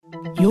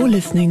You're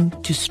listening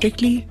to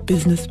Strictly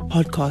Business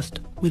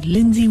Podcast with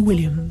Lindsay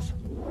Williams.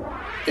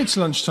 It's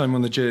lunchtime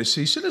on the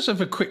JSE, so let's have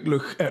a quick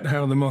look at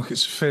how the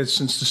markets have fared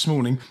since this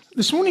morning.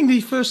 This morning, the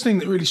first thing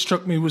that really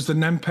struck me was the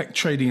NAMPAC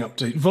trading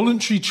update,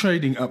 voluntary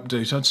trading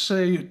update. I'd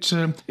say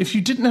if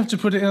you didn't have to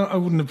put it out, I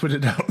wouldn't have put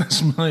it out,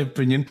 that's my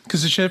opinion,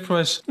 because the share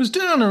price was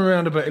down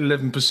around about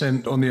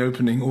 11% on the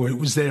opening, or it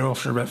was there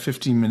after about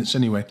 15 minutes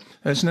anyway.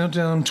 It's now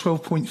down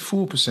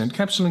 12.4%.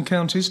 Capital and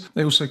Counties,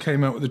 they also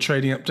came out with a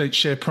trading update.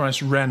 Share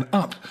price ran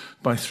up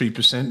by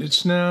 3%.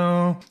 It's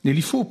now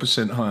nearly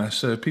 4% higher,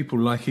 so people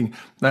liking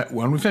that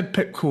one. We've had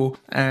Pepcor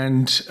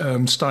and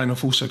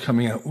Steinhoff also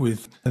coming out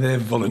with their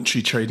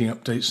voluntary trading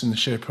updates, and the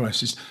share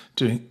price is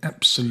doing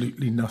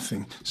absolutely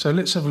nothing. So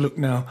let's have a look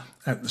now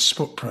at the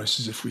spot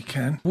prices if we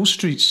can. Wall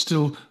Street's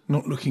still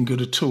not looking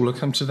good at all. I'll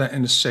come to that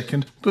in a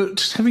second.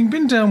 But having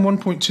been down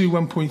 1.2,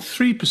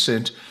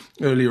 1.3%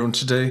 earlier on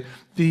today,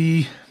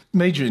 the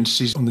major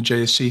indices on the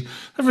JSE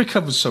have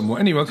recovered somewhat.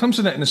 Anyway, I'll come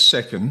to that in a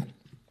second.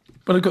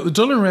 But I've got the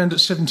dollar rand at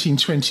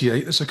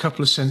 17.28. That's a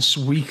couple of cents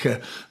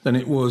weaker than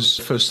it was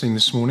first thing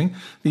this morning.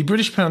 The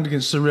British pound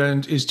against the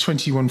rand is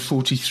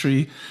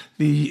 21.43.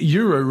 The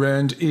euro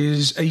rand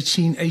is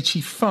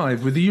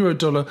 18.85 with the euro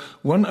dollar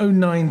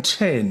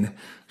 109.10.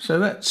 So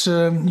that's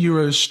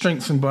euro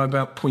strengthened by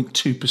about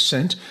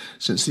 0.2%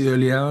 since the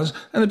early hours.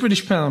 And the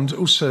British pound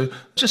also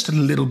just a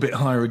little bit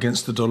higher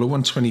against the dollar,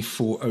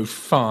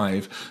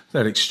 124.05,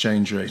 that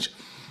exchange rate.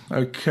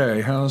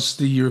 Okay, how's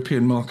the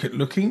European market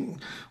looking?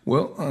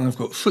 Well, I've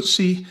got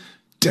FTSE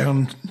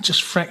down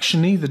just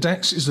fractionally. The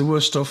DAX is the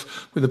worst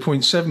off with a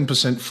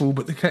 0.7% fall,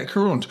 but the CAC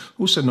 40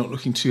 also not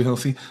looking too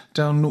healthy,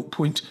 down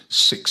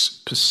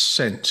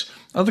 0.6%.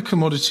 Other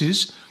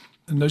commodities,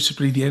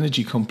 notably the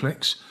energy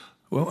complex,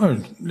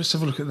 let's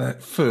have a look at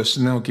that first,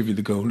 and then I'll give you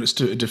the goal. Let's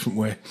do it a different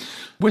way.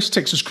 West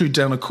Texas crude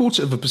down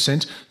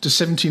 0.25% to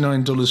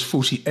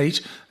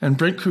 $79.48, and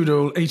Brent crude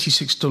oil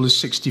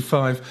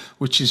 $86.65,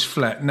 which is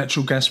flat.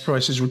 Natural gas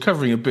prices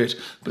recovering a bit,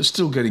 but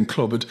still getting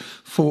clobbered,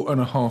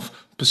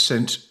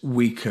 4.5%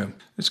 weaker.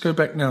 Let's go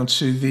back now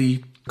to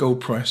the gold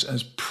price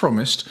as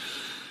promised.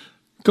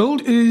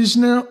 Gold is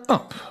now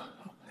up.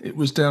 It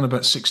was down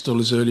about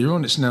 $6 earlier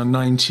on. It's now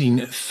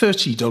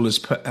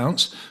 $19.30 per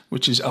ounce,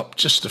 which is up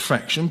just a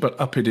fraction, but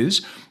up it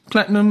is.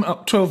 Platinum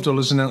up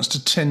 $12 an ounce to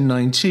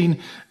 $10.19,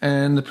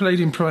 and the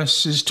palladium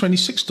price is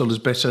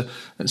 $26 better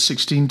at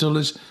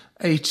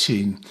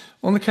 $16.18.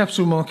 On the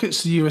capital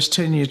markets, the US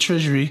 10-year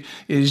Treasury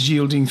is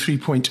yielding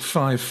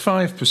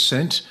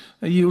 3.55%.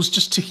 The yield's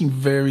just ticking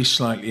very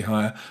slightly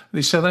higher.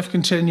 The South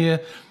African 10-year,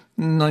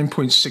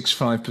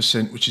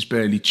 9.65%, which is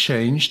barely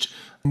changed.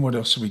 And what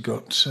else have we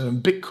got?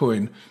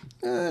 Bitcoin,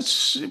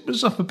 it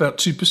was up about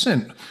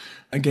 2%.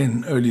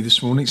 Again, early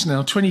this morning, it's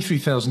now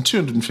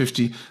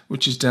 23,250,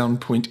 which is down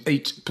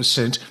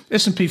 0.8%.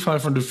 S&P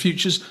 500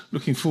 futures,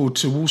 looking forward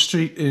to Wall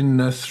Street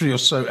in 3 or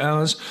so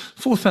hours,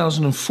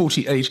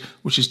 4,048,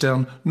 which is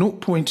down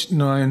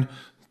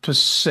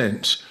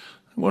 0.9%.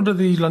 What are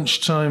the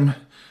lunchtime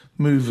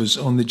movers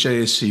on the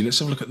JSE? Let's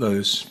have a look at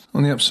those.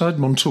 On the upside,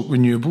 Montauk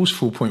Renewables,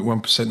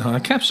 4.1% higher.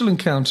 Capital and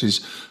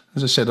Counties,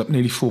 as I said, up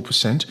nearly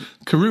 4%.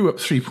 Karoo up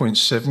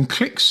 3.7%.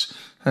 Clicks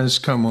has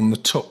come on the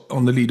top,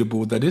 on the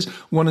leaderboard, that is,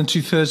 1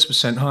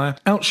 2/3% higher.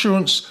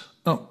 Outsurance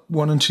up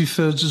 1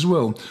 2/3 as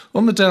well.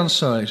 On the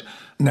downside,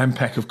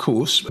 NAMPAC, of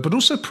course, but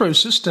also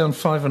Prosus down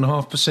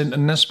 5.5%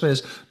 and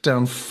Naspers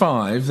down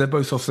 5%. They're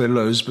both off their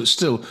lows, but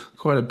still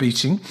quite a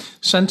beating.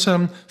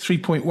 Santam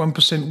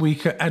 3.1%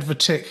 weaker.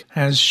 Advatec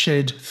has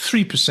shed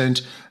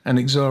 3%, and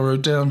Exaro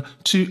down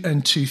 2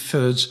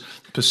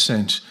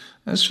 2/3%.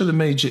 As for the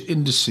major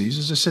indices,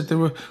 as I said, they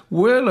were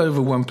well over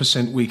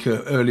 1%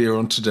 weaker earlier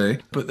on today,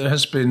 but there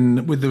has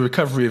been, with the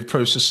recovery of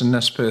Prosus and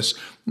Naspers,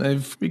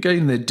 they've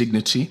regained their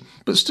dignity,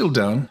 but still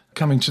down.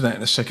 Coming to that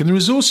in a second. The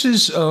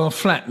resources are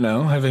flat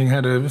now, having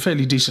had a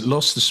fairly decent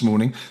loss this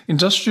morning.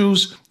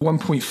 Industrials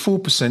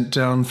 1.4%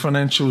 down.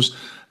 Financials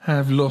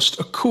have lost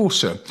a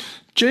quarter.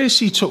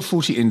 JSE Top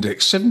 40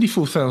 Index,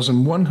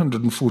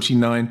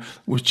 74,149,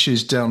 which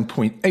is down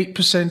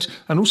 0.8%,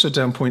 and also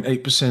down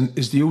 0.8%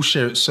 is the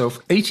all-share itself,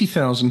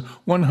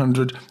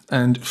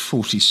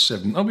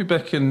 80,147. I'll be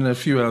back in a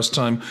few hours'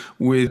 time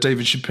with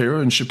David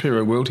Shapiro and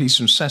Shapiro World. He's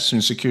from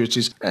JSE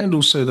Securities and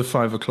also the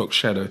 5 o'clock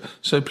shadow.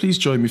 So please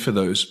join me for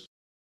those.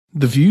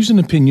 The views and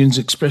opinions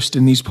expressed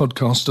in these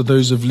podcasts are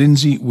those of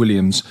Lindsay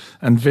Williams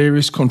and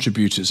various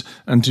contributors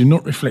and do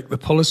not reflect the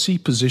policy,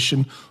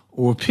 position,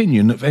 or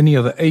opinion of any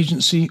other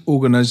agency,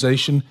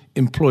 organisation,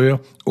 employer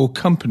or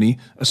company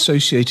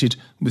associated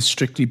with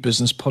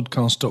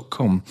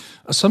strictlybusinesspodcast.com.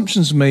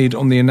 Assumptions made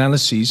on the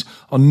analyses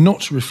are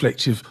not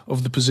reflective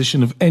of the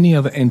position of any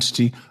other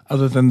entity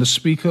other than the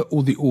speaker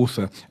or the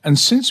author. And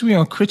since we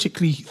are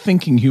critically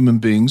thinking human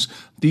beings,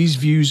 these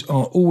views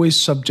are always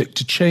subject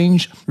to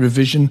change,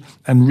 revision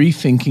and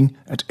rethinking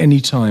at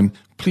any time.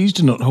 Please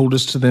do not hold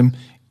us to them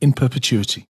in perpetuity.